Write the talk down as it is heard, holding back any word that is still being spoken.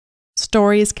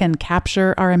stories can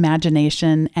capture our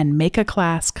imagination and make a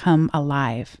class come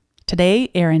alive.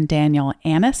 Today, Erin Daniel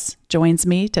Annis joins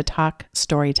me to talk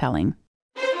storytelling.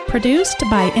 Produced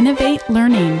by Innovate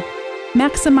Learning,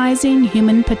 maximizing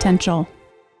human potential.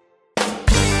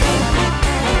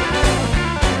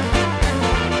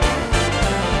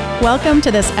 Welcome to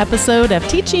this episode of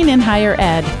Teaching in Higher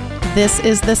Ed. This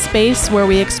is the space where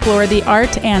we explore the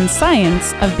art and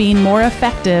science of being more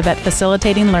effective at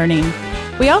facilitating learning.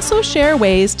 We also share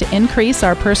ways to increase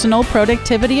our personal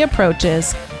productivity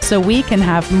approaches so we can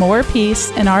have more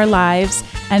peace in our lives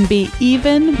and be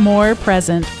even more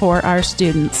present for our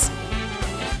students.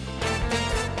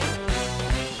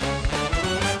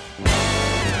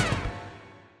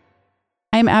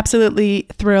 I'm absolutely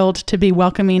thrilled to be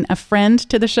welcoming a friend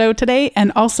to the show today.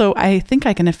 And also, I think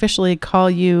I can officially call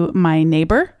you my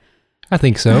neighbor. I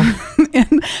think so.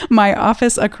 In my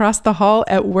office across the hall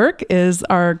at work is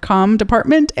our comm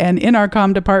department. And in our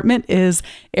comm department is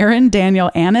Erin Daniel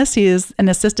Annis. He is an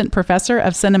assistant professor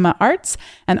of cinema arts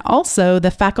and also the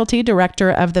faculty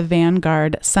director of the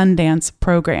Vanguard Sundance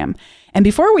program. And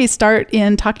before we start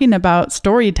in talking about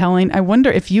storytelling, I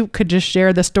wonder if you could just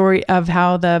share the story of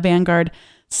how the Vanguard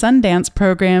Sundance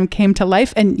program came to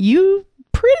life. And you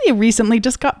pretty recently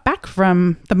just got back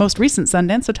from the most recent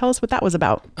Sundance. So tell us what that was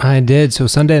about. I did. So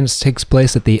Sundance takes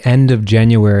place at the end of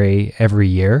January every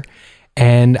year.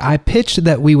 And I pitched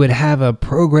that we would have a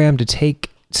program to take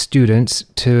students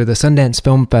to the Sundance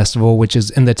Film Festival, which is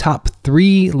in the top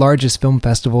 3 largest film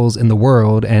festivals in the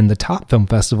world and the top film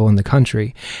festival in the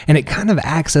country. And it kind of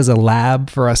acts as a lab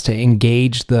for us to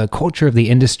engage the culture of the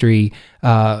industry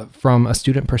from a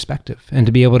student perspective, and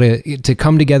to be able to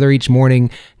come together each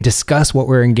morning, discuss what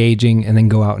we're engaging, and then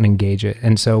go out and engage it.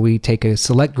 And so we take a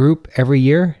select group every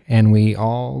year and we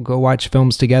all go watch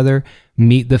films together,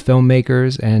 meet the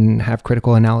filmmakers, and have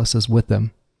critical analysis with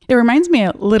them. It reminds me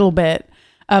a little bit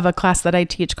of a class that I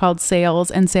teach called Sales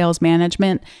and Sales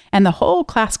Management. And the whole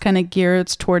class kind of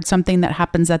gears towards something that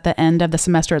happens at the end of the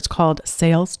semester. It's called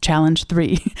Sales Challenge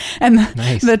 3. And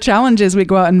the challenge is we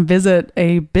go out and visit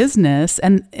a business.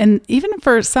 And even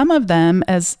for some of them,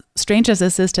 as strange as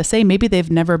this is to say, maybe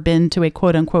they've never been to a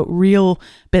quote unquote real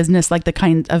business, like the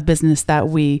kind of business that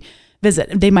we visit.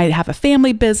 They might have a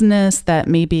family business that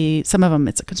maybe some of them,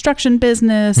 it's a construction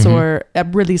business or a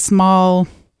really small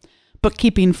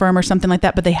bookkeeping firm or something like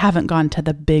that, but they haven't gone to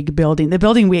the big building. The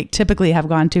building we typically have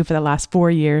gone to for the last 4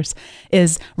 years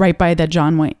is right by the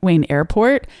John Wayne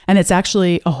Airport. And it's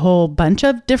actually a whole bunch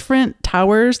of different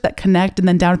towers that connect. And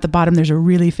then down at the bottom, there's a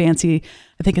really fancy,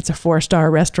 I think it's a 4-star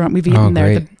restaurant. We've eaten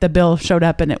there. The bill showed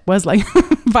up and it was like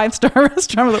 5-star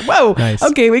restaurant. I was like, whoa, nice.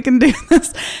 Okay, we can do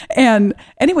this. And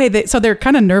anyway, so they're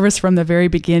kind of nervous from the very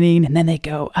beginning. And then they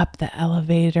go up the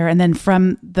elevator. And then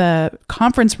from the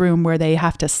conference room where they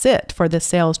have to sit for the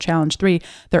Sales Challenge 3,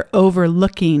 they're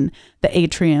overlooking the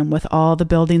atrium with all the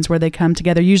buildings where they come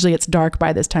together. Usually it's dark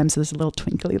by this time, so there's little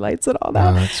twinkly lights and all that.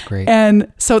 Oh, that's great.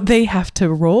 And so they have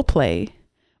to role play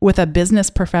with a business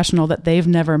professional that they've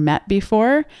never met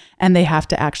before, and they have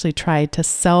to actually try to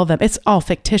sell them. It's all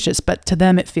fictitious, but to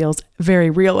them it feels very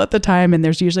real at the time, and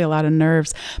there's usually a lot of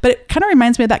nerves. But it kind of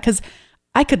reminds me of that because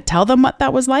I could tell them what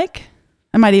that was like.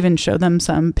 I might even show them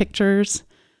some pictures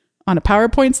on a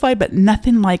PowerPoint slide, but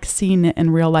nothing like seeing it in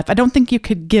real life. I don't think you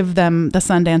could give them the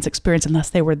Sundance experience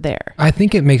unless they were there. I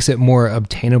think it makes it more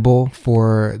obtainable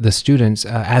for the students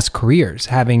as careers.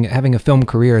 Having a film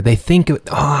career, they think,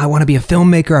 I want to be a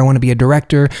filmmaker, I want to be a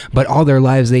director, but all their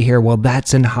lives they hear, well,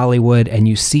 that's in Hollywood and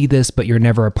you see this, but you're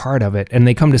never a part of it. And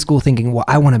they come to school thinking, well,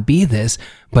 I want to be this,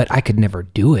 but I could never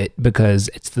do it because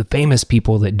it's the famous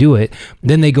people that do it.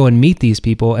 Then they go and meet these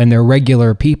people and they're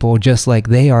regular people just like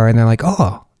they are. And they're like,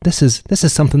 oh, this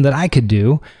is something that I could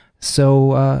do.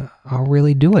 So I'll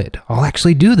really do it. I'll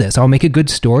actually do this. I'll make a good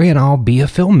story and I'll be a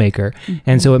filmmaker.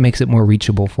 And so it makes it more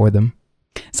reachable for them.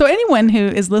 So anyone who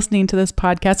is listening to this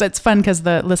podcast, it's fun because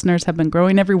the listeners have been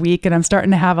growing every week and I'm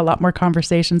starting to have a lot more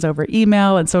conversations over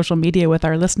email and social media with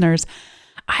our listeners.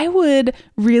 I would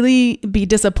really be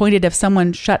disappointed if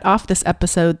someone shut off this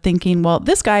episode thinking, well,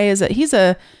 this guy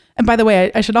and by the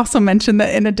way, I should also mention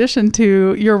that in addition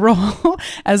to your role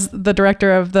as the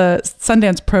director of the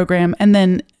Sundance program, and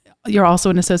then you're also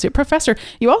an associate professor,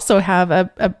 you also have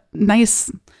a nice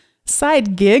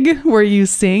side gig where you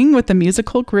sing with the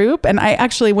musical group. And I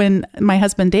actually, when my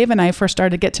husband Dave and I first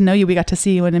started to get to know you, we got to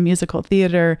see you in a musical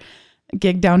theater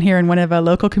gig down here in one of a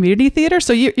local community theaters.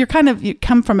 So you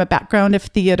come from a background of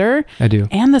theater. I do.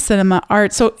 And the cinema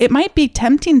art. So it might be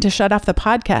tempting to shut off the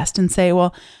podcast and say,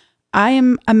 well, I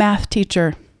am a math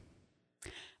teacher.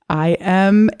 I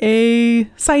am a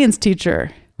science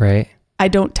teacher. Right. I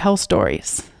don't tell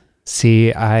stories.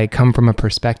 See, I come from a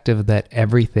perspective that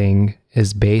everything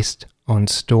is based on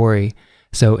story.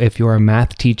 So if you're a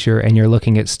math teacher and you're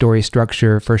looking at story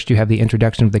structure, first you have the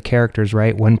introduction of the characters,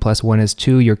 right? 1 + 1 is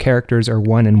 2. Your characters are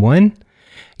 1 and 1.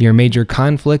 Your major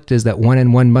conflict is that 1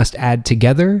 and 1 must add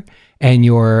together. And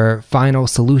your final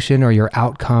solution or your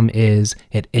outcome is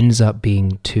it ends up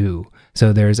being 2.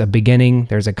 So there's a beginning,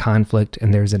 there's a conflict,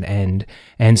 and there's an end.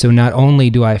 And so not only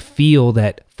do I feel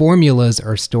that formulas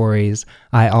are stories,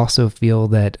 I also feel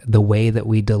that the way that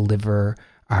we deliver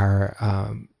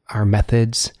our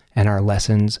methods and our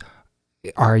lessons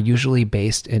are usually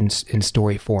based in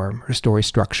story form or story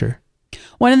structure.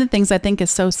 One of the things I think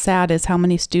is so sad is how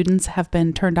many students have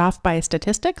been turned off by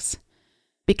statistics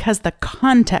because the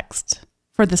context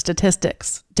for the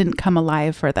statistics didn't come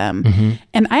alive for them. Mm-hmm.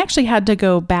 And I actually had to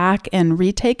go back and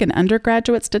retake an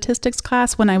undergraduate statistics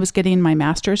class when I was getting my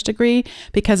master's degree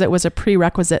because it was a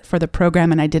prerequisite for the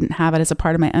program and I didn't have it as a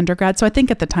part of my undergrad. So I think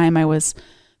at the time I was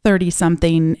 30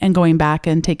 something and going back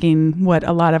and taking what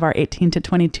a lot of our 18 to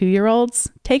 22 year olds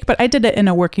take, but I did it in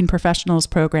a working professionals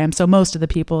program. So most of the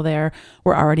people there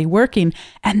were already working.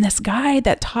 And this guy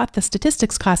that taught the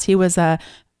statistics class, he was a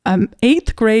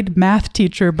 8th grade math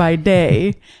teacher by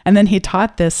day. And then he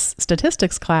taught this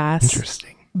statistics class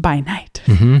by night.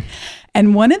 Mm-hmm.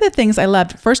 And one of the things I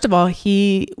loved, first of all,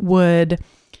 he would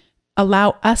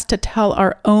allow us to tell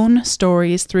our own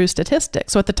stories through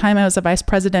statistics. So at the time I was a vice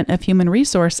president of human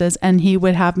resources and he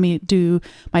would have me do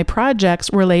my projects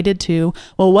related to,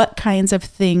 well, what kinds of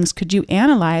things could you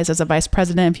analyze as a vice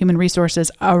president of human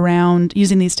resources around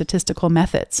using these statistical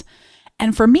methods?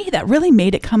 And for me, that really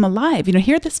made it come alive. You know,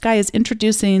 here this guy is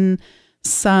introducing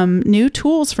some new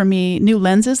tools for me, new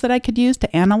lenses that I could use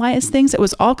to analyze things. It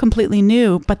was all completely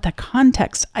new, but the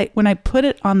context, when I put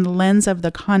it on the lens of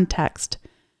the context,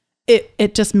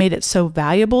 it just made it so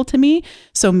valuable to me,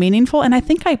 so meaningful. And I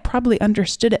think I probably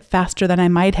understood it faster than I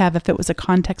might have if it was a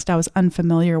context I was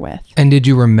unfamiliar with. And did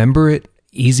you remember it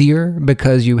easier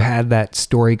because you had that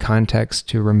story context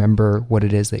to remember what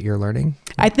it is that you're learning?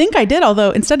 I think I did,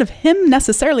 although instead of him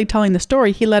necessarily telling the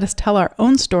story, he let us tell our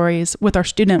own stories with our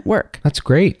student work. That's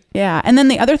great. Yeah. And then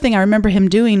the other thing I remember him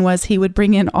doing was he would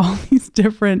bring in all these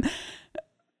different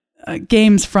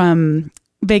games from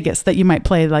Vegas that you might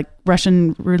play, like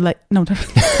Russian roulette. No.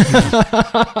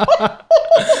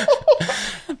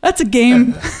 That's a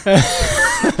game.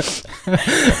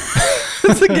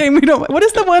 It's a game we don't. What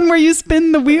is the one where you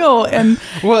spin the wheel and?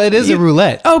 Well, it is a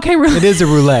roulette. Okay, roulette. It is a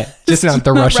roulette, just not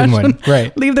the Russian one,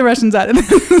 right? Leave the Russians out.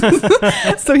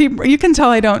 So you can tell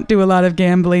I don't do a lot of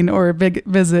gambling or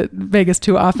visit Vegas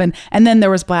too often. And then there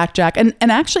was blackjack, and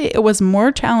actually it was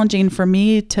more challenging for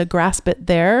me to grasp it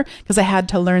there because I had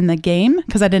to learn the game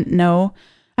because I didn't know.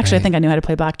 Actually, right. I think I knew how to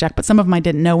play blackjack, but some of them I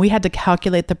didn't know. We had to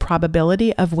calculate the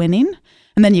probability of winning,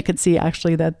 and then you could see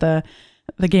actually that the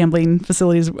gambling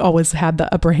facilities always had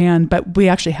the upper hand, but we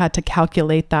actually had to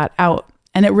calculate that out.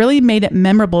 And it really made it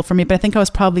memorable for me, but I think I was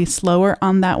probably slower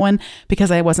on that one because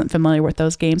I wasn't familiar with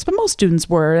those games, but most students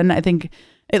were. And I think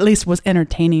at least was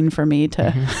entertaining for me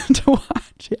to, to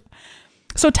watch. Yeah.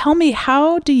 So tell me,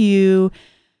 how do you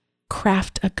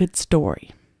craft a good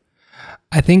story?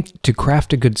 I think to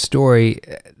craft a good story,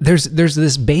 there's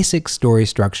this basic story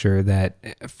structure that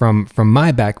from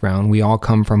my background, we all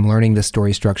come from learning the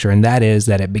story structure. And that is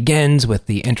that it begins with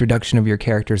the introduction of your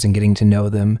characters and getting to know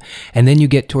them. And then you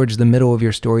get towards the middle of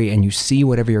your story and you see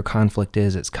whatever your conflict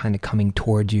is, it's kind of coming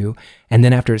toward you. And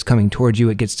then after it's coming towards you,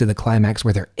 it gets to the climax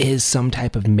where there is some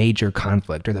type of major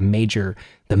conflict or the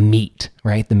meat,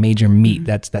 right? The major meat,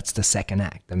 that's the second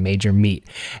act, the major meat.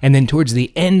 And then towards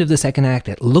the end of the second act,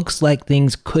 it looks like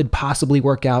things could possibly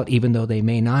work out, even though they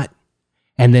may not.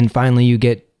 And then finally you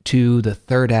get to the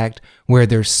third act where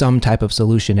there's some type of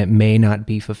solution. It may not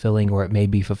be fulfilling or it may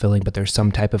be fulfilling, but there's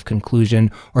some type of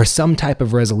conclusion or some type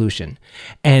of resolution.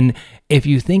 And if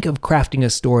you think of crafting a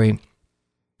story,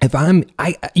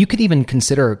 you could even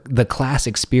consider the class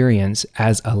experience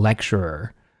as a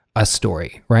lecturer, a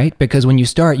story, right? Because when you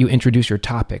start, you introduce your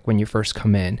topic when you first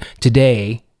come in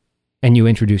today, and you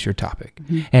introduce your topic.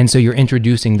 Mm-hmm. And so you're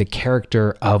introducing the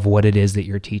character of what it is that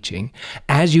you're teaching.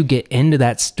 As you get into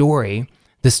that story,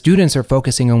 the students are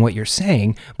focusing on what you're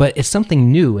saying, but it's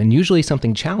something new and usually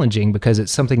something challenging because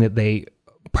it's something that they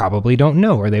probably don't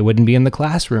know or they wouldn't be in the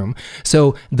classroom.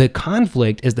 So the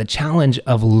conflict is the challenge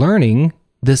of learning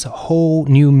this whole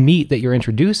new meat that you're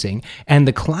introducing. And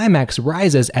the climax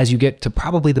rises as you get to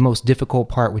probably the most difficult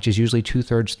part, which is usually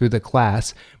 2/3 through the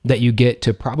class, that you get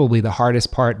to probably the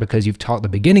hardest part because you've taught the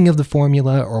beginning of the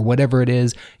formula or whatever it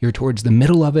is. You're towards the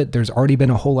middle of it. There's already been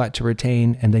a whole lot to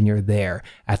retain. And then you're there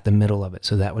at the middle of it.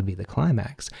 So that would be the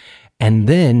climax. And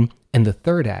then in the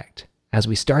third act, as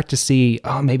we start to see,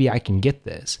 oh, maybe I can get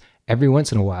this, every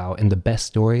once in a while, in the best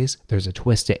stories, there's a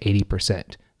twist at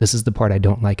 80%. This is the part I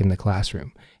don't like in the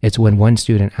classroom. It's when one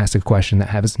student asks a question that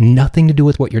has nothing to do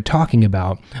with what you're talking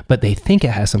about, but they think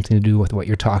it has something to do with what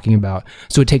you're talking about.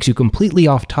 So it takes you completely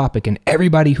off topic, and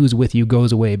everybody who's with you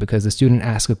goes away because the student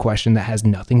asks a question that has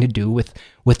nothing to do with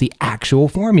the actual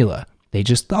formula. They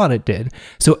just thought it did.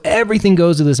 So everything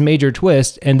goes to this major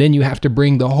twist, and then you have to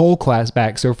bring the whole class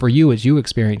back. So for you, it's you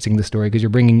experiencing the story because you're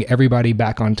bringing everybody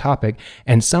back on topic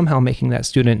and somehow making that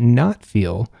student not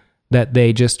feel that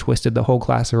they just twisted the whole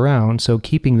class around. So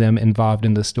keeping them involved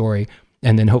in the story,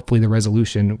 and then hopefully the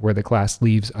resolution where the class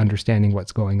leaves understanding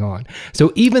what's going on.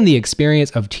 So even the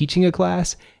experience of teaching a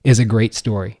class is a great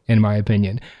story, in my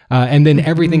opinion. And then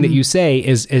everything that you say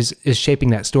is shaping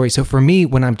that story. So for me,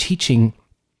 when I'm teaching,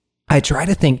 I try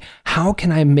to think, how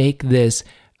can I make this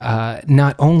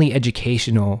not only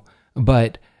educational,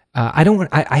 but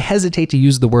I hesitate to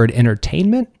use the word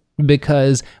entertainment,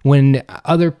 because when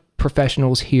other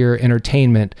professionals hear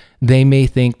entertainment, they may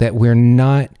think that we're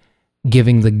not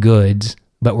giving the goods,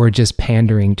 but we're just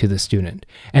pandering to the student.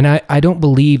 And I don't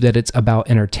believe that it's about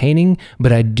entertaining,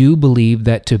 but I do believe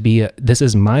that this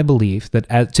is my belief,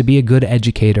 that to be a good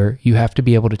educator, you have to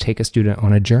be able to take a student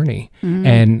on a journey. Mm-hmm.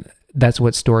 And that's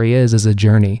what story is a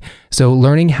journey. So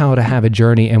learning how to have a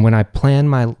journey, and when I plan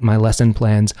my lesson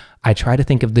plans, I try to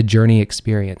think of the journey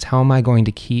experience. How am I going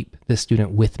to keep the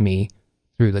student with me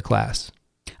through the class?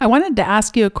 I wanted to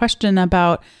ask you a question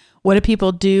about what do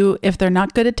people do if they're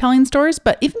not good at telling stories?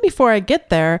 But even before I get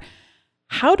there,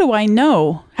 how do I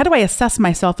know? How do I assess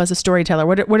myself as a storyteller?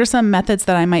 What are some methods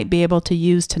that I might be able to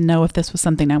use to know if this was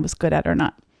something I was good at or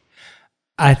not?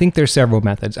 I think there's several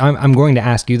methods. I'm going to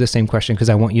ask you the same question because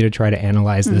I want you to try to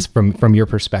analyze this from your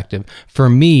perspective. For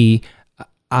me,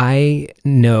 I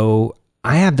know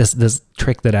I have this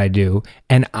trick that I do,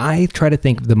 and I try to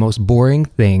think of the most boring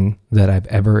thing that I've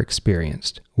ever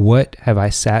experienced. What have I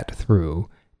sat through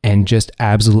and just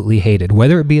absolutely hated,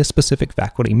 whether it be a specific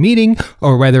faculty meeting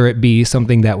or whether it be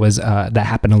something that was that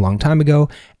happened a long time ago.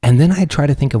 And then I try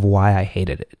to think of why I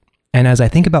hated it. And as I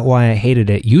think about why I hated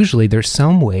it, usually there's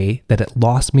some way that it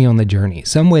lost me on the journey,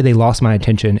 some way they lost my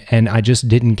attention and I just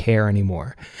didn't care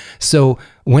anymore. So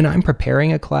when I'm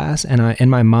preparing a class and in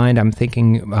my mind, I'm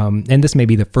thinking, and this may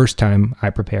be the first time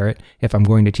I prepare it if I'm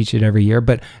going to teach it every year,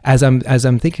 but as I'm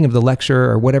thinking of the lecture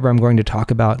or whatever I'm going to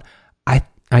talk about,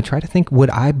 I try to think, would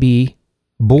I be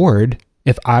bored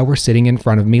if I were sitting in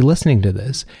front of me listening to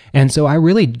this? And so I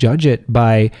really judge it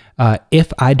by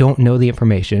if I don't know the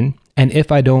information and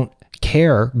if I don't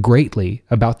care greatly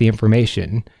about the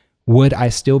information, would I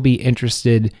still be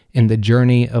interested in the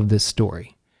journey of this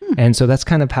story? And so that's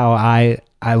kind of how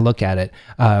I look at it.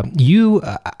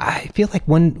 I feel like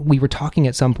when we were talking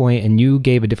at some point and you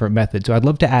gave a different method. So I'd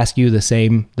love to ask you the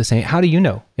same. How do you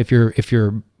know if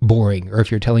you're boring or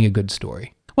if you're telling a good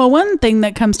story? Well, one thing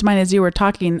that comes to mind as you were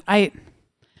talking, I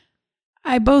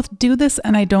both do this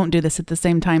and I don't do this at the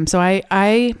same time. So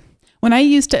when I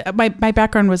used to, my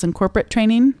background was in corporate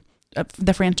training,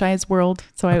 the franchise world.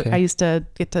 So I used to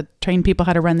get to train people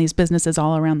how to run these businesses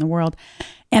all around the world.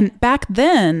 And back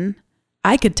then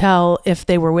I could tell if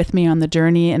they were with me on the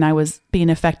journey and I was being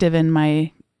effective in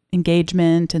my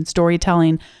engagement and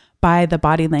storytelling by the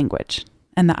body language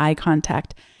and the eye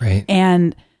contact. Right.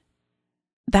 And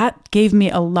that gave me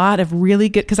a lot of really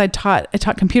good, because I taught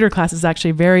computer classes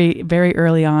actually very, very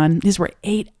early on. These were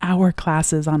 8-hour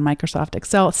classes on Microsoft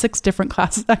Excel, 6 different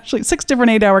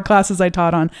 8-hour classes I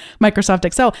taught on Microsoft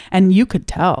Excel. And you could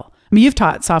tell. I mean, you've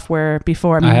taught software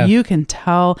before. I mean, you can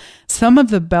tell some of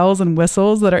the bells and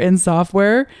whistles that are in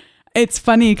software. It's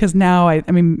funny because now, I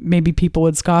mean, maybe people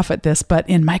would scoff at this, but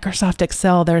in Microsoft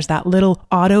Excel, there's that little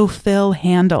autofill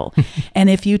handle. And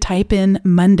if you type in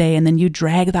Monday and then you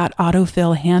drag that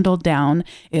autofill handle down,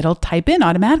 it'll type in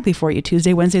automatically for you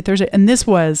Tuesday, Wednesday, Thursday. And this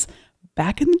was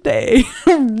back in the day,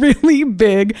 a really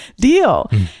big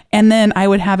deal. And then I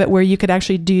would have it where you could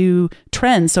actually do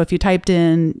trends. So if you typed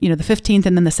in, the 15th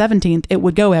and then the 17th, it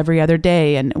would go every other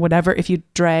day and whatever. If you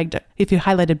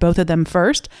highlighted both of them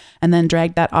first and then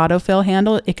dragged that autofill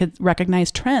handle, it could recognize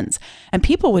trends. And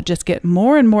people would just get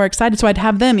more and more excited. So I'd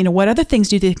have them, what other things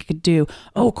do you think you could do?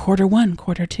 Oh, Q1,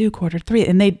 Q2, Q3.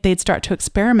 And they'd start to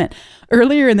experiment.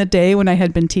 Earlier in the day when I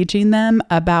had been teaching them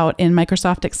about in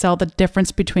Microsoft Excel, the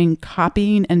difference between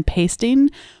copying and pasting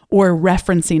or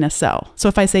referencing a cell. So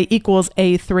if I say equals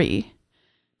A3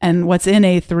 and what's in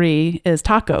A3 is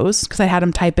tacos, because I had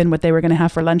them type in what they were going to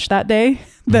have for lunch that day,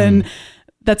 then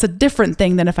that's a different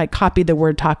thing than if I copied the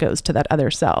word tacos to that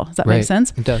other cell. Does that make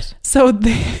sense? It does. So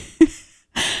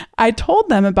I told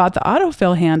them about the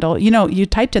autofill handle. You know, you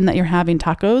typed in that you're having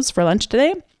tacos for lunch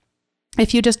today.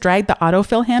 If you just drag the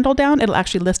autofill handle down, it'll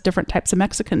actually list different types of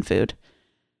Mexican food.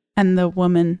 And the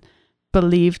woman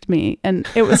believed me. And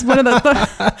it was one of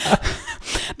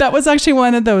that was actually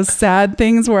one of those sad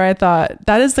things where I thought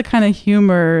that is the kind of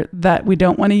humor that we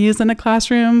don't want to use in a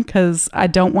classroom, because I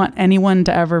don't want anyone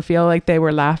to ever feel like they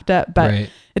were laughed at. But right.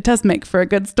 It does make for a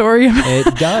good story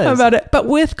about it. But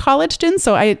with college students,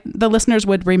 so the listeners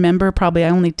would remember, probably I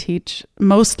only teach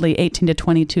mostly 18 to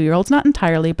 22-year-olds, not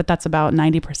entirely, but that's about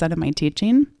 90% of my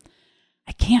teaching.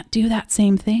 I can't do that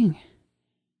same thing.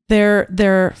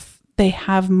 They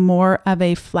have more of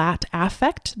a flat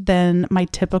affect than my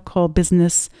typical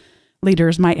business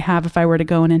leaders might have if I were to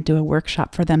go in and do a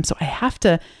workshop for them. So I have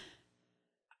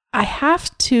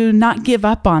to not give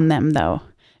up on them, though.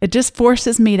 It just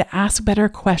forces me to ask better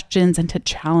questions and to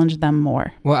challenge them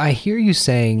more. Well, I hear you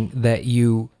saying that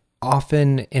you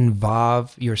often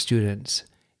involve your students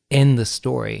in the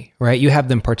story, right? You have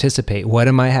them participate. What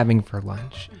am I having for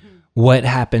lunch? Mm-hmm. What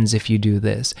happens if you do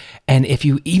this? And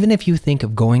even if you think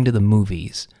of going to the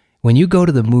movies, when you go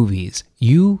to the movies,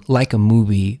 you like a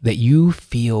movie that you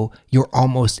feel you're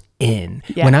almost in.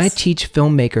 Yes. When I teach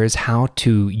filmmakers how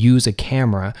to use a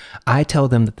camera, I tell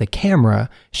them that the camera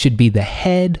should be the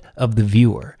head of the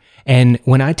viewer. And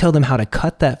when I tell them how to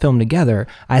cut that film together,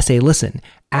 I say, listen,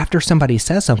 after somebody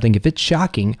says something, if it's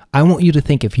shocking, I want you to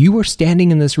think, if you were standing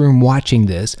in this room watching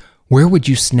this, where would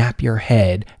you snap your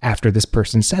head after this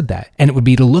person said that? And it would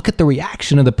be to look at the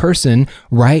reaction of the person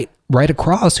right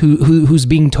across who's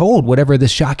being told whatever the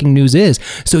shocking news is.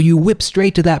 So you whip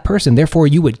straight to that person. Therefore,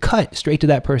 you would cut straight to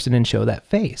that person and show that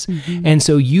face. Mm-hmm. And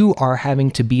so you are having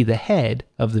to be the head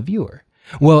of the viewer.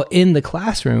 Well, in the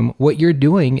classroom, what you're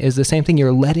doing is the same thing.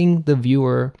 You're letting the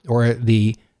viewer or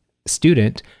the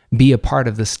student be a part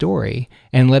of the story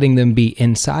and letting them be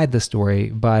inside the story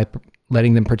by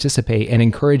letting them participate and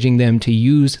encouraging them to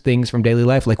use things from daily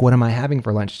life, like, what am I having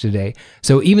for lunch today?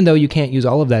 So even though you can't use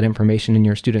all of that information in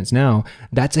your students now,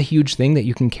 that's a huge thing that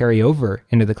you can carry over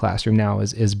into the classroom now,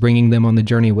 is bringing them on the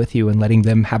journey with you and letting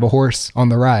them have a horse on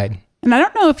the ride. And I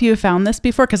don't know if you found this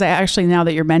before, because I actually, now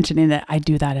that you're mentioning it, I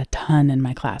do that a ton in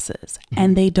my classes.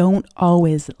 And they don't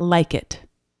always like it,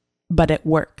 but it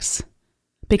works.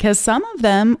 Because some of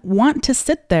them want to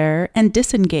sit there and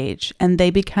disengage, and they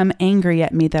become angry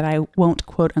at me that I won't,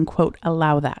 quote unquote,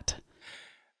 allow that.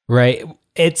 Right.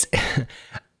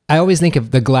 I always think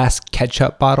of the glass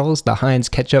ketchup bottles, the Heinz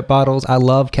ketchup bottles. I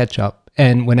love ketchup.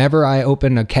 And whenever I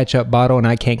open a ketchup bottle and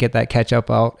I can't get that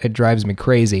ketchup out, it drives me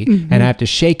crazy. Mm-hmm. And I have to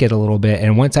shake it a little bit.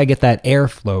 And once I get that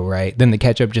airflow right, then the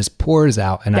ketchup just pours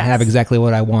out and yes. I have exactly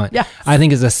what I want. Yes. I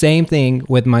think it's the same thing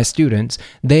with my students.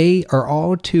 They are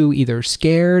all too either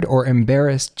scared or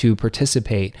embarrassed to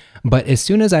participate. But as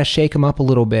soon as I shake them up a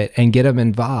little bit and get them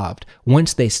involved,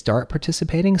 once they start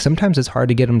participating, sometimes it's hard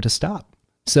to get them to stop.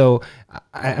 So,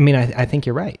 I think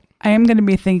you're right. I am going to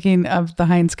be thinking of the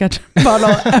Heinz ketchup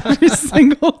bottle every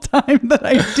single time that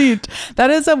I teach.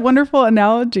 That is a wonderful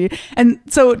analogy. And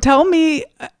so tell me,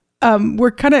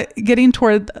 we're kind of getting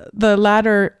toward the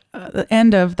latter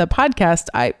end of the podcast.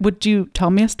 Would you tell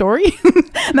me a story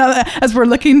now as we're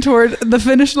looking toward the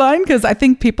finish line? Because I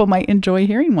think people might enjoy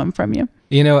hearing one from you.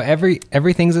 You know,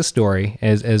 everything's a story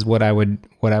is what I would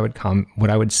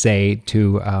say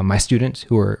to my students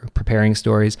who are preparing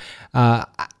stories.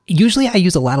 Usually I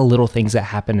use a lot of little things that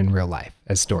happen in real life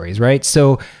as stories, right?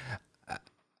 So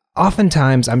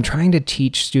oftentimes I'm trying to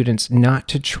teach students not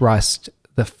to trust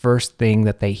the first thing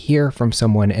that they hear from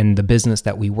someone in the business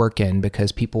that we work in,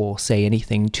 because people will say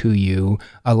anything to you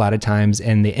a lot of times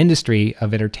in the industry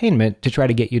of entertainment to try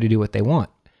to get you to do what they want.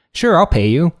 Sure, I'll pay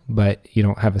you, but you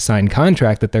don't have a signed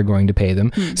contract that they're going to pay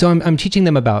them. So I'm teaching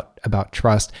them about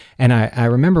trust. And I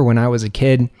remember when I was a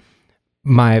kid,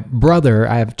 my brother,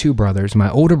 I have two brothers, my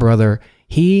older brother,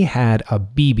 he had a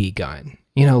BB gun.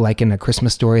 You know, like in A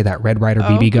Christmas Story, that Red Ryder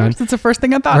BB gun. That's the first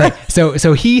thing I thought of.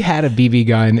 So he had a BB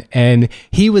gun, and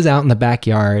he was out in the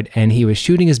backyard, and he was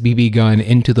shooting his BB gun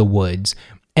into the woods,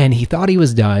 and he thought he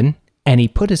was done, and he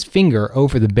put his finger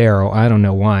over the barrel. I don't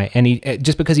know why. And he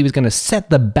just because he was going to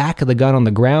set the back of the gun on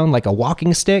the ground like a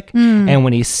walking stick, and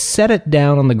when he set it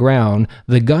down on the ground,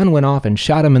 the gun went off and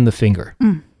shot him in the finger.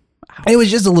 It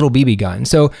was just a little BB gun.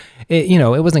 So, it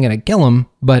wasn't going to kill him,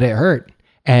 but it hurt.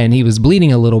 And he was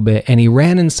bleeding a little bit, and he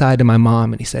ran inside to my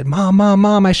mom and he said, Mom,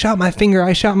 I shot my finger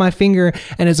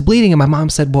and it's bleeding. And my mom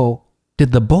said, well,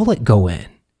 did the bullet go in?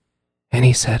 And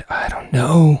he said, I don't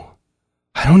know.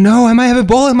 I might have a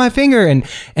bullet in my finger.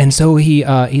 And so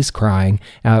he's crying.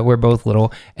 We're both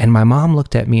little. And my mom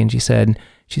looked at me and she said,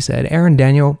 Aaron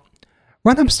Daniel,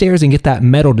 run upstairs and get that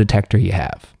metal detector you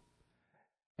have.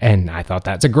 And I thought,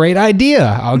 that's a great idea.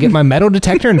 I'll get my metal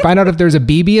detector and find out if there's a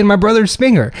BB in my brother's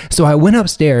finger. So I went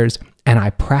upstairs and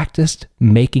I practiced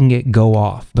making it go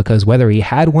off, because whether he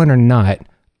had one or not,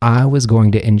 I was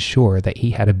going to ensure that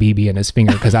he had a BB in his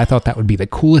finger, because I thought that would be the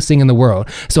coolest thing in the world.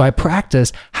 So I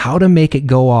practiced how to make it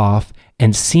go off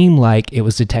and seem like it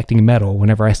was detecting metal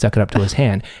whenever I stuck it up to his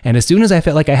hand. And as soon as I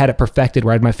felt like I had it perfected,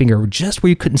 where I had my finger just where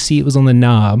you couldn't see it was on the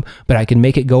knob, but I could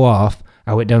make it go off,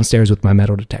 I went downstairs with my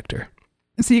metal detector.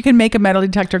 So you can make a metal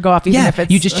detector go off even if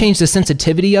it's... you just change the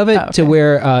sensitivity of it to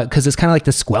where, because it's kind of like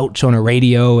the squelch on a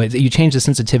radio. You change the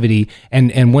sensitivity,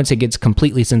 and once it gets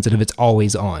completely sensitive, it's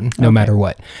always on, no matter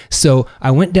what. So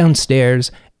I went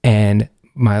downstairs, and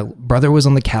my brother was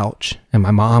on the couch, and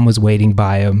my mom was waiting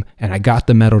by him, and I got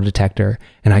the metal detector,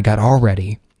 and I got all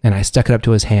ready, and I stuck it up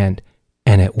to his hand,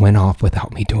 and it went off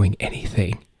without me doing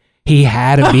anything. He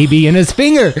had a BB in his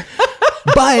finger,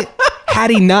 but... had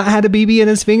he not had a BB in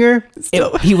his finger,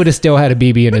 he would have still had a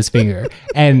BB in his finger.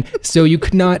 And so you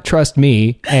could not trust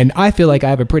me. And I feel like I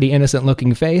have a pretty innocent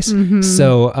looking face. Mm-hmm.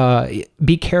 So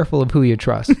be careful of who you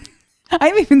trust.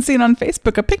 I've even seen on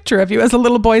Facebook a picture of you as a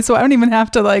little boy, so I don't even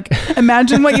have to like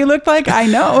imagine what you look like. I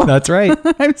know. That's right.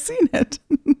 I've seen it.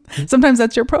 Sometimes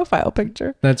that's your profile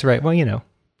picture. That's right. Well, you know.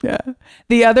 Yeah.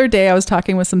 The other day I was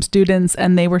talking with some students,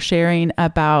 and they were sharing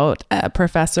about a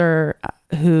professor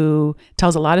who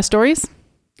tells a lot of stories,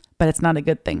 but it's not a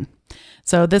good thing.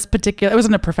 So this particular, it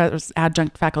wasn't a professor's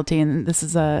adjunct faculty, and this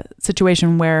is a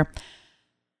situation where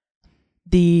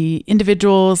the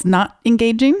individual's not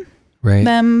engaging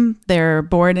them. They're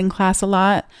bored in class a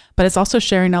lot, but it's also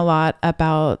sharing a lot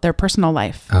about their personal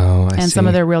life some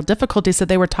of their real difficulties. So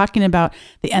they were talking about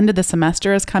the end of the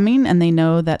semester is coming, and they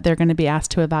know that they're going to be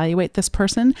asked to evaluate this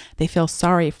person. They feel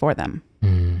sorry for them.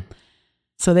 Mm.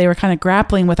 So they were kind of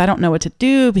grappling with, I don't know what to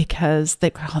do, because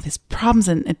they've got all these problems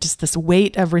and it just this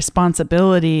weight of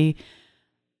responsibility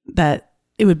that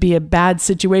it would be a bad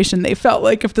situation. They felt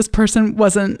like if this person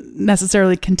wasn't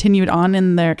necessarily continued on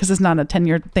in there, because it's not a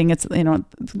 10-year thing. It's, they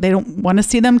don't want to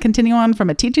see them continue on from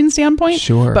a teaching standpoint.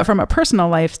 Sure. But from a personal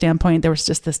life standpoint, there was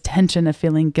just this tension of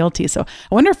feeling guilty. So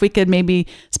I wonder if we could maybe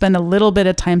spend a little bit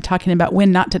of time talking about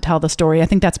when not to tell the story. I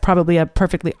think that's probably a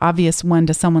perfectly obvious one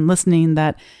to someone listening,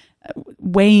 that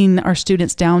weighing our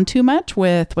students down too much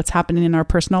with what's happening in our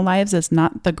personal lives is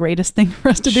not the greatest thing for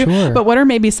us to do. Sure. But what are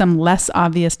maybe some less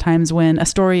obvious times when a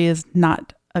story is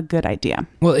not a good idea?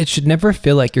 Well, it should never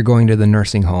feel like you're going to the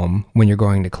nursing home when you're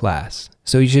going to class.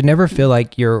 So you should never feel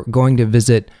like you're going to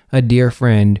visit a dear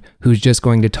friend who's just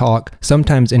going to talk,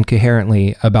 sometimes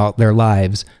incoherently, about their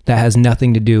lives that has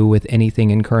nothing to do with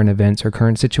anything in current events or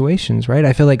current situations, right?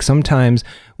 I feel like sometimes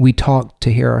we talk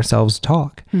to hear ourselves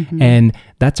talk. Mm-hmm. And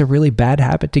that's a really bad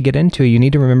habit to get into. You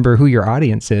need to remember who your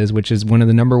audience is, which is one of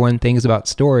the number one things about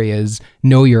story, is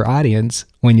know your audience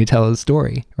when you tell a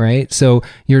story, right? So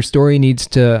your story needs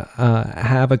to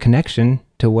have a connection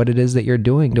to what it is that you're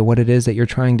doing, to what it is that you're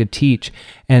trying to teach.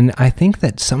 And I think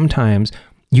that sometimes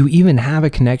you even have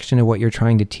a connection to what you're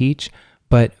trying to teach,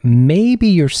 but maybe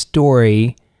your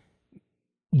story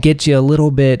gets you a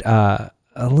little bit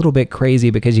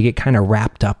crazy because you get kind of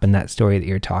wrapped up in that story that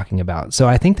you're talking about. So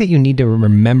I think that you need to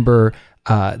remember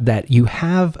that you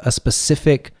have a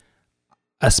specific,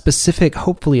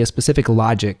 hopefully a specific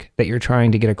logic that you're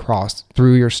trying to get across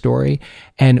through your story.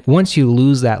 And once you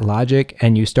lose that logic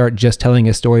and you start just telling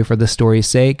a story for the story's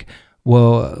sake,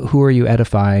 well, who are you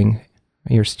edifying?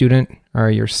 Your student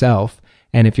or yourself?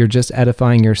 And if you're just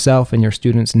edifying yourself and your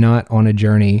student's not on a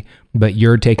journey, but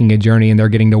you're taking a journey and they're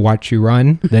getting to watch you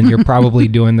run, then you're probably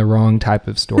doing the wrong type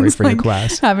of story for your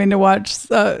class. Having to watch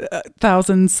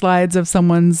 1,000 slides of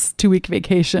someone's 2-week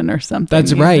vacation or something.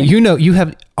 That's right.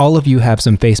 All of you have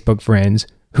some Facebook friends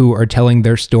who are telling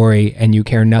their story and you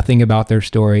care nothing about their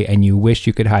story and you wish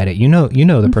you could hide it. You know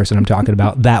the person I'm talking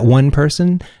about. That one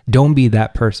person. Don't be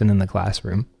that person in the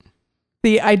classroom.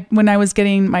 When I was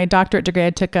getting my doctorate degree, I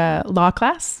took a law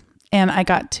class and I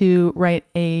got to write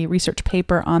a research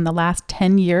paper on the last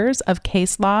 10 years of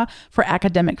case law for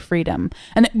academic freedom.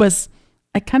 And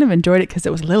I kind of enjoyed it because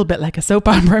it was a little bit like a soap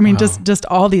opera. I mean, wow. just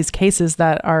all these cases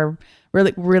that are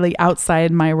really, really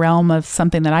outside my realm of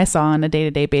something that I saw on a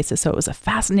day-to-day basis. So it was a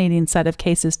fascinating set of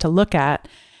cases to look at.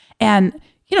 And,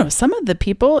 some of the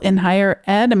people in higher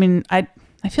ed, I mean,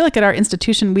 I feel like at our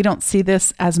institution, we don't see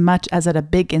this as much as at a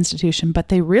big institution, but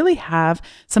they really have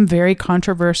some very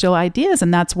controversial ideas.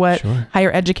 And that's what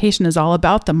higher education is all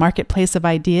about, the marketplace of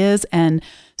ideas. And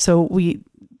so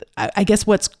I guess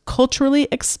what's culturally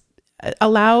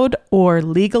allowed or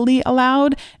legally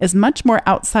allowed is much more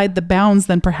outside the bounds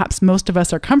than perhaps most of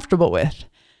us are comfortable with.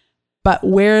 But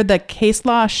where the case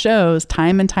law shows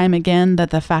time and time again that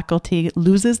the faculty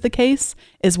loses the case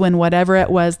is when whatever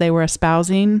it was they were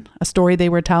espousing, a story they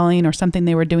were telling or something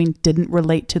they were doing didn't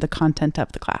relate to the content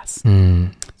of the class.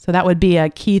 So that would be a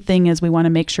key thing, is we want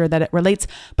to make sure that it relates.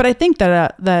 But I think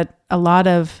that a lot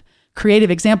of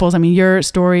creative examples, I mean, your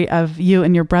story of you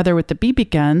and your brother with the BB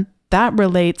gun, that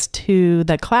relates to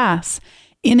the class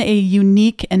in a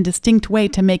unique and distinct way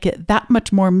to make it that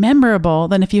much more memorable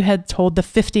than if you had told the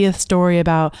 50th story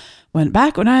about when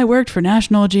I worked for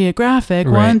National Geographic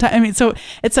one time. I mean, so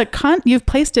it's you've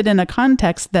placed it in a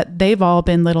context that they've all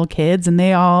been little kids and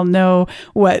they all know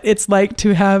what it's like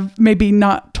to have maybe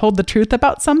not told the truth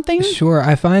about something. Sure.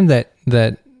 I find that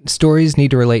stories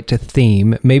need to relate to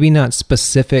theme, maybe not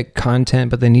specific content,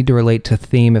 but they need to relate to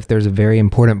theme if there's a very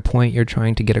important point you're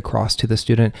trying to get across to the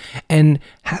student, and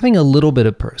having a little bit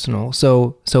of personal.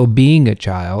 So being a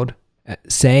child,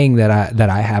 saying that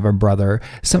I have a brother,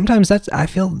 sometimes I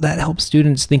feel that helps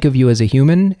students think of you as a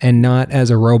human and not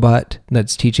as a robot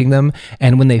that's teaching them.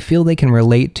 And when they feel they can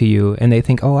relate to you and they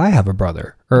think, oh, I have a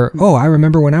brother, or, oh, I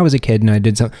remember when I was a kid and I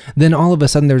did something, then all of a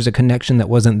sudden there's a connection that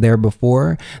wasn't there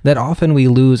before that often we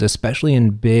lose, especially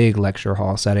in big lecture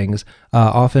hall settings.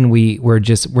 Often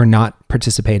we're not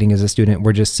participating as a student.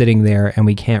 We're just sitting there and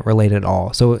we can't relate at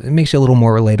all. So it makes you a little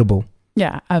more relatable.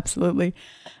 Yeah, absolutely.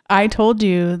 I told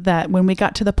you that when we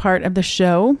got to the part of the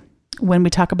show, when we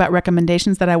talk about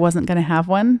recommendations, that I wasn't going to have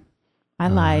one. I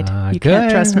lied. You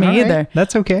can't trust me either.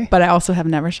 That's okay. But I also have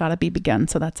never shot a BB gun,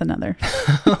 so that's another.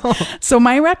 So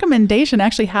my recommendation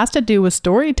actually has to do with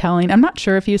storytelling. I'm not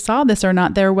sure if you saw this or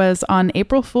not. There was on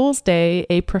April Fool's Day,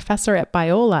 a professor at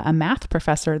Biola, a math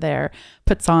professor there,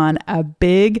 puts on a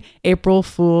big April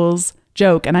Fool's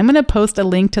joke. And I'm going to post a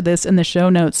link to this in the show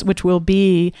notes, which will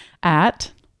be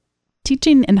at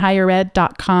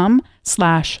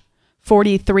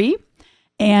teachinginhighered.com/43.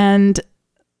 And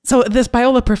so this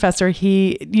Biola professor,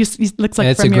 he looks like,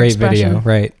 it's from a your great expression. video,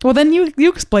 right? Well, then you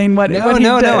explain what he did.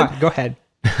 No, go ahead.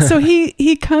 So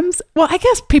he comes, well, I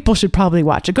guess people should probably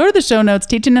watch it. Go to the show notes,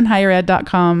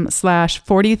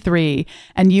 teachinginhighered.com/43,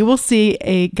 and you will see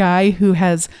a guy who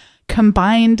has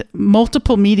combined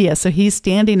multiple media. So he's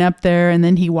standing up there and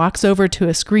then he walks over to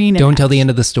a screen. Don't tell the end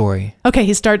of the story. Okay.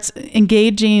 He starts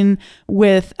engaging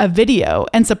with a video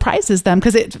and surprises them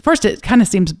because at first it kind of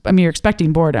seems, I mean, you're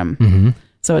expecting boredom. Mm-hmm.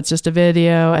 So it's just a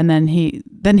video. And then he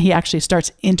actually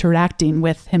starts interacting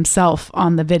with himself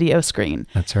on the video screen.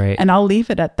 That's right. And I'll leave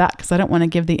it at that because I don't want to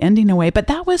give the ending away, but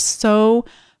that was so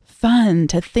fun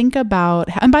to think about.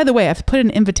 And by the way, I've put an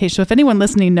invitation. So if anyone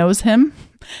listening knows him,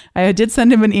 I did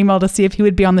send him an email to see if he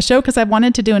would be on the show because I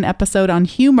wanted to do an episode on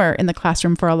humor in the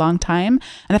classroom for a long time.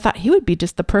 And I thought he would be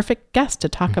just the perfect guest to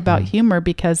talk about humor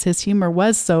because his humor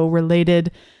was so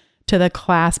related to the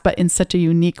class, but in such a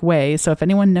unique way. So if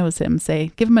anyone knows him,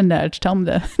 give him a nudge, tell him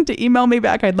to email me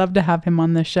back. I'd love to have him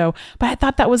on the show. But I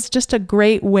thought that was just a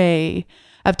great way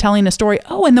of telling a story.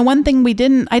 Oh, and the one thing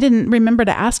I didn't remember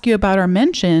to ask you about or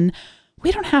mention,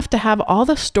 we don't have to have all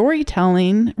the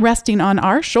storytelling resting on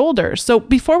our shoulders. So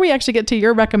before we actually get to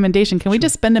your recommendation, can we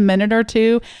just spend a minute or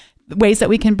two ways that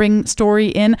we can bring story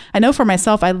in? I know for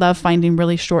myself, I love finding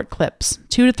really short clips,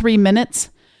 2 to 3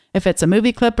 minutes. If it's a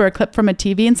movie clip or a clip from a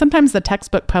TV, and sometimes the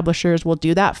textbook publishers will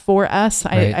do that for us.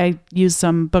 Right. I use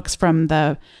some books from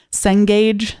the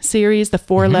Cengage series, the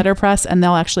 4 letterpress, and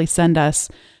they'll actually send us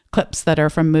clips that are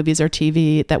from movies or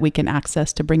TV that we can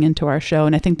access to bring into our show.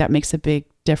 And I think that makes a big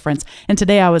difference. And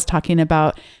today I was talking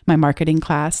about my marketing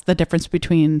class, the difference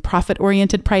between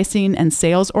profit-oriented pricing and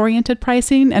sales-oriented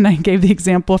pricing. And I gave the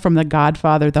example from The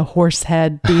Godfather, the horse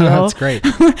head deal. That's great.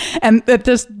 And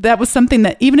that was something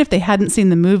that even if they hadn't seen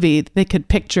the movie, they could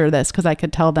picture this because I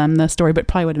could tell them the story, but it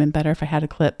probably would have been better if I had a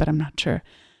clip, but I'm not sure.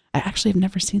 I actually have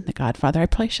never seen The Godfather. I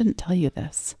probably shouldn't tell you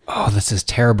this. Oh, this is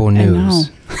terrible news.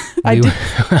 I know.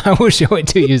 I will show it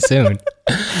to you soon.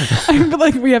 I feel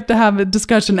like we have to have a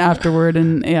discussion afterward,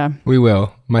 and yeah. We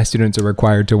will. My students are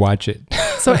required to watch it.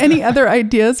 So any other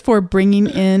ideas for bringing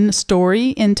in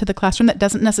story into the classroom that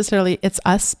doesn't necessarily, it's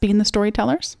us being the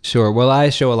storytellers? Sure. Well,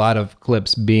 I show a lot of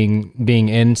clips being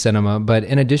in cinema, but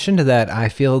in addition to that, I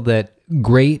feel that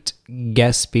great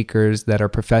guest speakers that are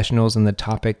professionals in the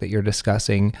topic that you're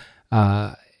discussing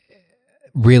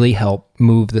really help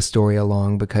move the story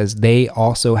along, because they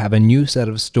also have a new set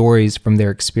of stories from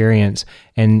their experience.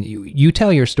 And you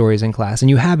tell your stories in class and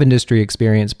you have industry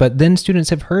experience, but then students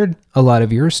have heard a lot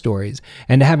of your stories,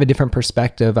 and to have a different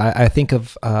perspective. I think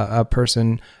of a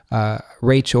person,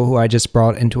 Rachel, who I just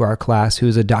brought into our class,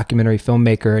 who's a documentary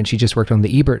filmmaker, and she just worked on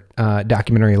the Ebert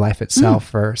documentary Life Itself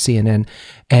for CNN.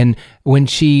 And when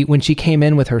she came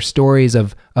in with her stories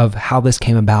of how this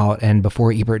came about, and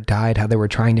before Ebert died, how they were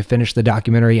trying to finish the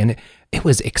documentary, and it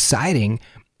was exciting.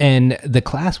 And the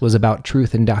class was about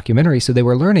truth in documentary. So they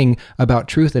were learning about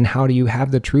truth and how do you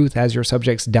have the truth as your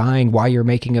subject's dying while you're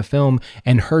making a film.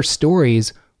 And her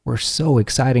stories were so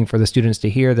exciting for the students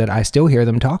to hear that I still hear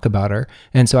them talk about her.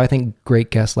 And so I think great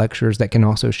guest lecturers that can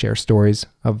also share stories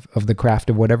of the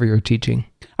craft of whatever you're teaching.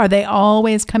 Are they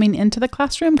always coming into the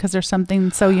classroom because there's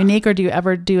something so unique, or do you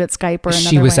ever do it Skype or another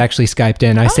She was way? actually Skyped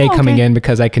in. I say coming in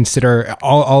because I consider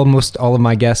almost all of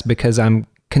my guests, because I'm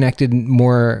connected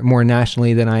more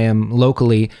nationally than I am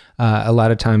locally. A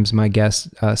lot of times my guests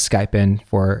Skype in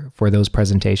for those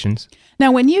presentations.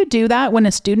 Now, when you do that, when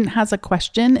a student has a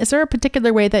question, is there a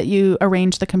particular way that you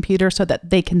arrange the computer so that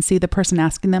they can see the person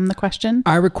asking them the question?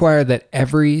 I require that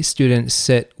every student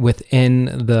sit within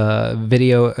the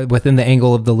video, within the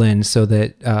angle of the lens, so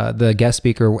that the guest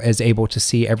speaker is able to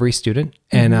see every student.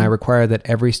 And I require that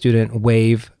every student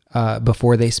wave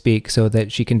before they speak, so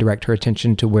that she can direct her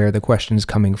attention to where the question is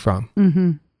coming from.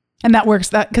 Mm-hmm. And that works,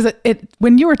 that because it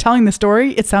when you were telling the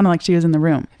story, it sounded like she was in the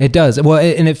room. It does. Well,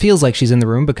 and it feels like she's in the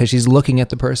room because she's looking at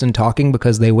the person talking,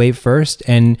 because they wave first,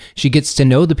 and she gets to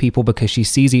know the people because she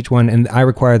sees each one. And I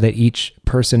require that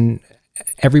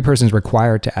every person is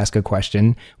required to ask a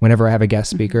question whenever I have a guest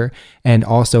speaker. And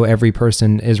also every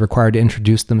person is required to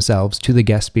introduce themselves to the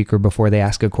guest speaker before they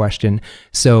ask a question.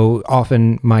 So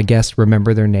often my guests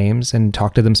remember their names and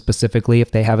talk to them specifically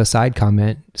if they have a side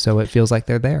comment, so it feels like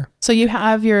they're there. So you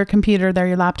have your computer there,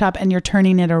 your laptop, and you're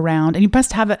turning it around, and you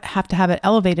must have to have it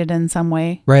elevated in some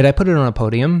way. Right. I put it on a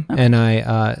podium, and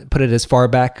I put it as far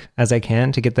back as I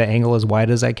can to get the angle as wide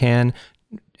as I can.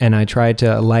 And I tried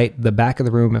to light the back of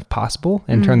the room if possible,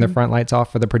 and turn the front lights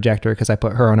off for the projector, because I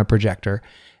put her on a projector,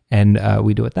 and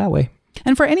we do it that way.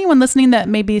 And for anyone listening that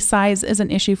maybe size is an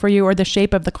issue for you, or the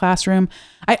shape of the classroom,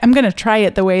 I'm going to try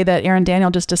it the way that Aaron Daniel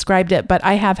just described it, but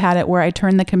I have had it where I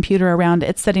turn the computer around.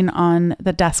 It's sitting on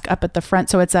the desk up at the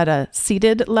front, so it's at a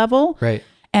seated level. Right.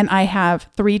 And I have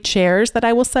 3 chairs that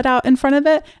I will set out in front of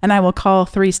it, and I will call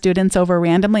 3 students over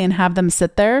randomly and have them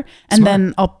sit there, and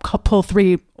then I'll pull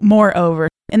 3 more over.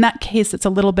 In that case, it's a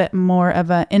little bit more of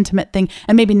an intimate thing,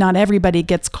 and maybe not everybody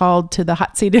gets called to the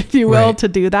hot seat, if you will, to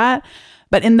do that.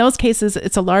 But in those cases,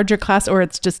 it's a larger class, or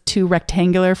it's just too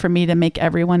rectangular for me to make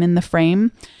everyone in the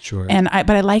frame. Sure. But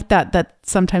I like that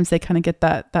sometimes they kind of get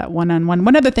that one-on-one.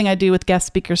 One other thing I do with guest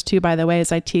speakers too, by the way,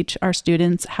 is I teach our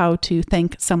students how to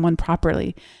thank someone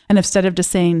properly. And instead of just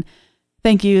saying,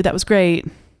 "Thank you, that was great,"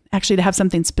 actually to have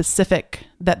something specific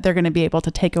that they're going to be able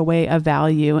to take away a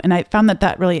value. And I found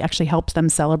that really actually helps them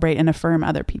celebrate and affirm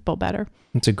other people better.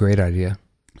 That's a great idea.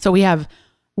 So we have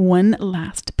one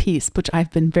last piece, which I've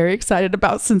been very excited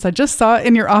about since I just saw it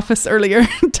in your office earlier.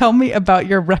 Tell me about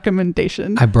your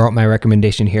recommendation. I brought my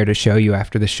recommendation here to show you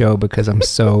after the show because I'm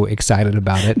so excited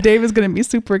about it. Dave is going to be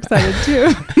super excited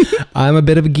too. I'm a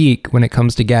bit of a geek when it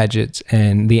comes to gadgets,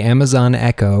 and the Amazon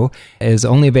Echo is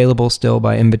only available still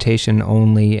by invitation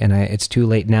only, and it's too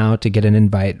late now to get an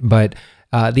invite, but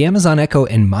the Amazon Echo,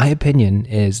 in my opinion,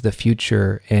 is the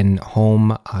future in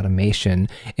home automation.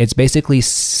 It's basically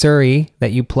Siri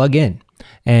that you plug in.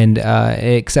 And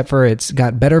except for it's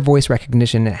got better voice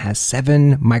recognition, it has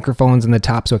 7 microphones in the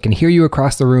top, so it can hear you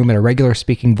across the room in a regular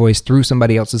speaking voice through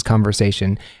somebody else's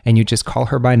conversation. And you just call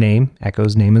her by name.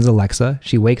 Echo's name is Alexa.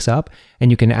 She wakes up, and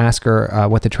you can ask her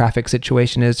what the traffic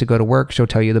situation is to go to work. She'll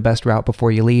tell you the best route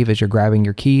before you leave as you're grabbing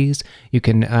your keys. You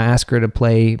can ask her to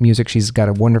play music. She's got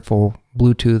a wonderful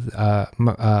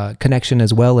Bluetooth connection,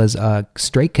 as well as a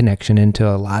straight connection into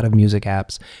a lot of music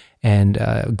apps, and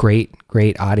great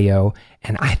audio.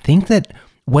 And I think that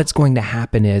what's going to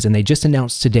happen is, and they just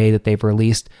announced today that they've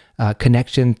released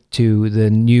connection to the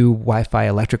new Wi-Fi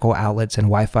electrical outlets and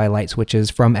Wi-Fi light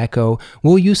switches from Echo.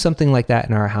 We'll use something like that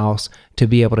in our house to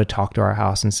be able to talk to our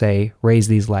house and say, raise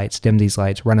these lights, dim these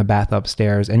lights, run a bath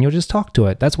upstairs, and you'll just talk to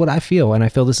it. That's what I feel, and I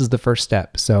feel this is the first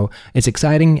step. So it's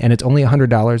exciting, and it's only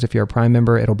 $100 if you're a Prime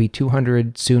member. It'll be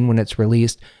 $200 soon when it's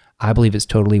released. I believe it's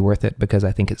totally worth it because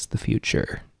I think it's the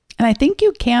future. And I think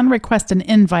you can request an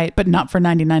invite, but not for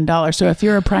 $99. So if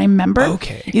you're a Prime member,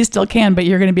 you still can, but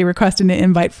you're going to be requesting an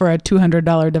invite for a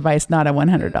 $200 device, not a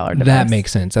 $100 device. That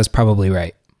makes sense. That's probably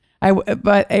right.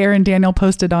 But Aaron Daniel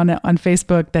posted on it on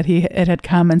Facebook that it had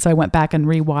come, and so I went back and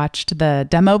rewatched the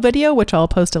demo video, which I'll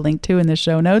post a link to in the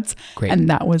show notes. Great. And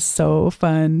that was so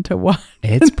fun to watch.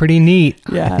 It's pretty neat.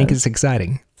 Yeah. I think it's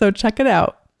exciting. So check it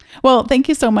out. Well, thank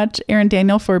you so much, Aaron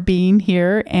Daniel, for being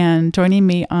here and joining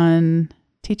me on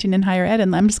Teaching in Higher Ed.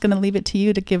 And I'm just going to leave it to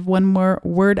you to give one more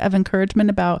word of encouragement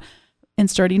about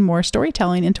inserting more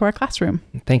storytelling into our classroom.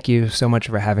 Thank you so much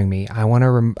for having me. I want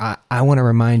to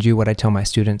remind you what I tell my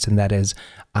students, and that is,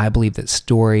 I believe that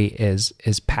story is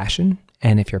passion,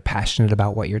 and if you're passionate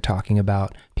about what you're talking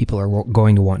about, people are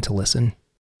going to want to listen.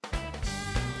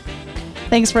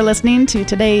 Thanks for listening to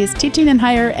today's Teaching in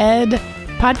Higher Ed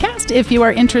podcast. If you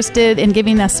are interested in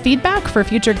giving us feedback for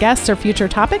future guests or future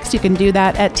topics, you can do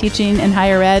that at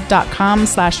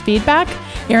teachinginhighered.com/feedback.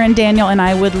 Aaron Daniel and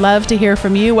I would love to hear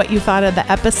from you, what you thought of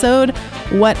the episode,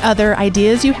 what other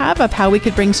ideas you have of how we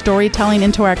could bring storytelling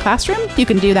into our classroom. You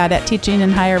can do that at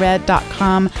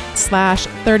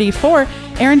teachinginhighered.com/34.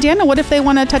 Aaron Daniel, what if they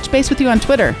want to touch base with you on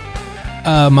Twitter?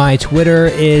 My Twitter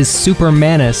is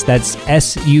Supermanus. That's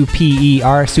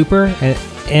SUPER, Super,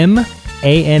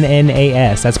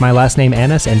 MANNAS. That's my last name,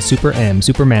 Annas, and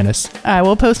Supermanus. I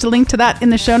will post a link to that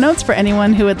in the show notes for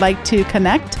anyone who would like to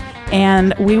connect.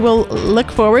 And we will look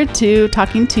forward to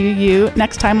talking to you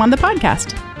next time on the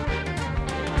podcast.